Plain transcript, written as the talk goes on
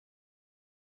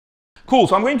Cool,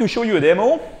 so I'm going to show you a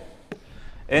demo.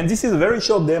 And this is a very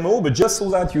short demo, but just so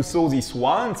that you saw this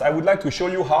once, I would like to show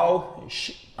you how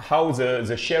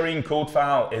the sharing code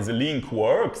file as a link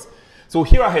works. So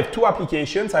here I have two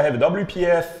applications. I have a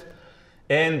WPF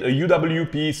and a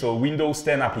UWP, so Windows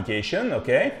 10 application,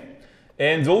 okay?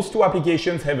 And those two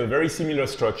applications have a very similar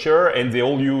structure, and they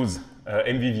all use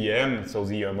MVVM, so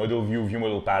the model view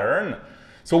model pattern.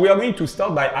 So we are going to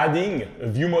start by adding a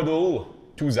view model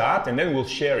to that, and then we'll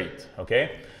share it,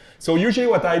 okay? So usually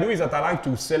what I do is that I like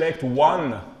to select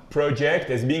one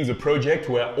project as being the project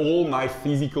where all my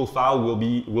physical file will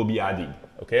be added,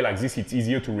 okay? Like this, it's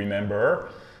easier to remember.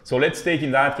 So let's take,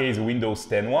 in that case, the Windows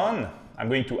 10 one. I'm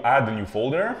going to add a new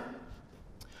folder.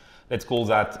 Let's call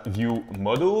that view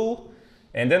model.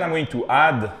 And then I'm going to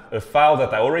add a file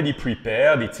that I already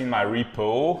prepared. It's in my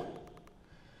repo.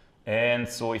 And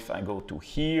so if I go to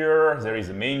here, there is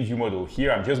a main view model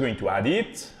here. I'm just going to add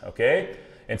it, okay?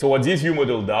 And so what this view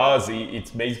model does,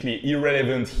 it's basically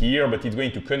irrelevant here, but it's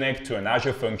going to connect to an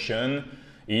Azure function.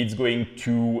 It's going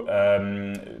to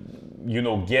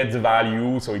get the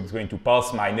value, so it's going to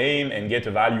pass my name and get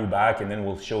a value back, and then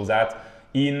we'll show that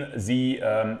in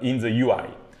the UI.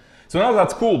 So now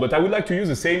that's cool, but I would like to use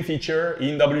the same feature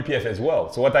in WPF as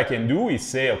well. So what I can do is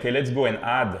say, okay, let's go and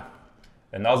add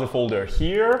another folder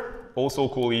here, also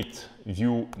call it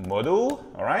view model,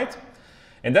 all right?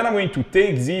 And then I'm going to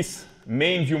take this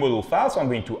main view model file, so I'm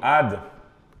going to add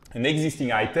an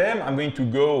existing item. I'm going to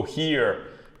go here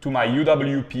to my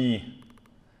UWP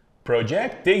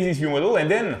project, take this view model,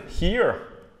 and then here,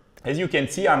 as you can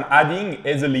see, I'm adding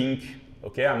as a link,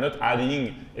 okay? I'm not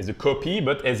adding as a copy,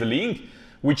 but as a link,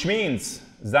 which means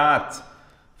that,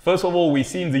 first of all, we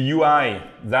see in the UI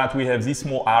that we have this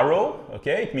small arrow,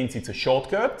 okay? It means it's a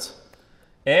shortcut.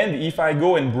 And if I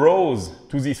go and browse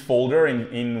to this folder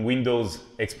in Windows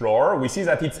Explorer, we see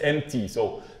that it's empty.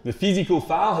 So the physical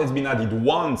file has been added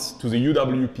once to the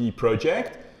UWP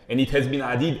project, and it has been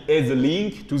added as a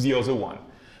link to the other one.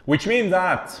 Which means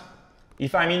that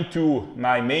if I'm into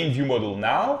my main view model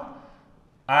now,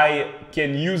 I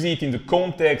can use it in the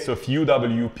context of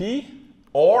UWP,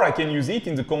 or I can use it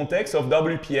in the context of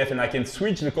WPF, and I can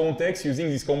switch the context using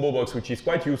this combo box, which is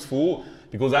quite useful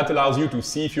because that allows you to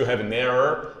see if you have an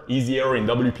error. Is the error in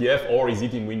WPF, or is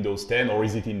it in Windows 10, or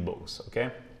is it in both,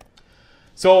 okay?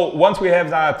 So once we have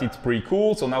that, it's pretty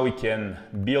cool. So now we can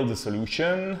build the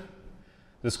solution.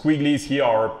 The squigglies here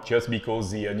are just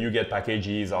because the NuGet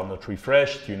packages are not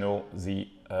refreshed, you know, the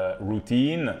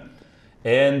routine.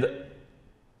 And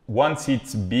once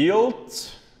it's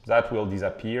built, that will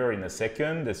disappear in a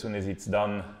second as soon as it's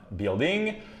done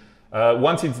building.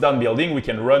 Once it's done building, we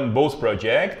can run both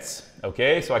projects.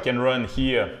 Okay, so I can run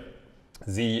here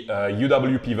the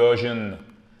UWP version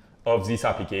of this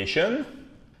application.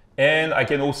 And I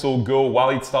can also go,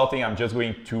 while it's starting, I'm just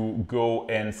going to go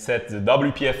and set the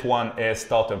WPF one as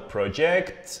startup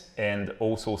project and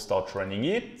also start running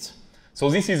it.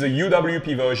 So this is a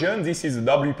UWP version, this is a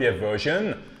WPF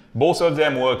version. Both of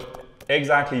them work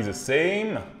exactly the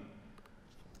same.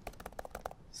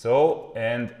 So,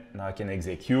 and now I can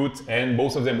execute, and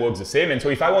both of them work the same. And so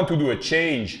if I want to do a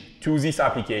change to this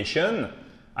application,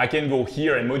 I can go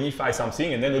here and modify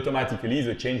something, and then automatically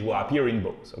the change will appear in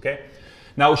both, okay?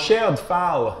 Now, shared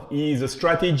file is a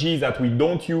strategy that we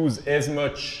don't use as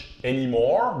much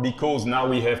anymore because now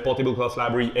we have portable class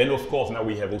library, and of course now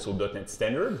we have also .NET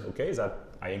Standard, okay, that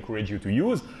I encourage you to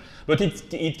use. But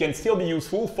it can still be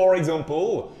useful. For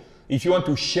example, if you want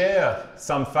to share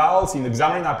some files in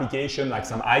Xamarin application, like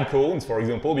some icons, for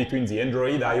example, between the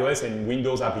Android, iOS, and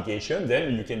Windows application,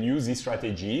 then you can use this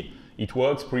strategy. It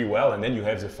works pretty well, and then you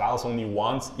have the files only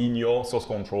once in your source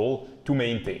control to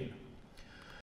maintain.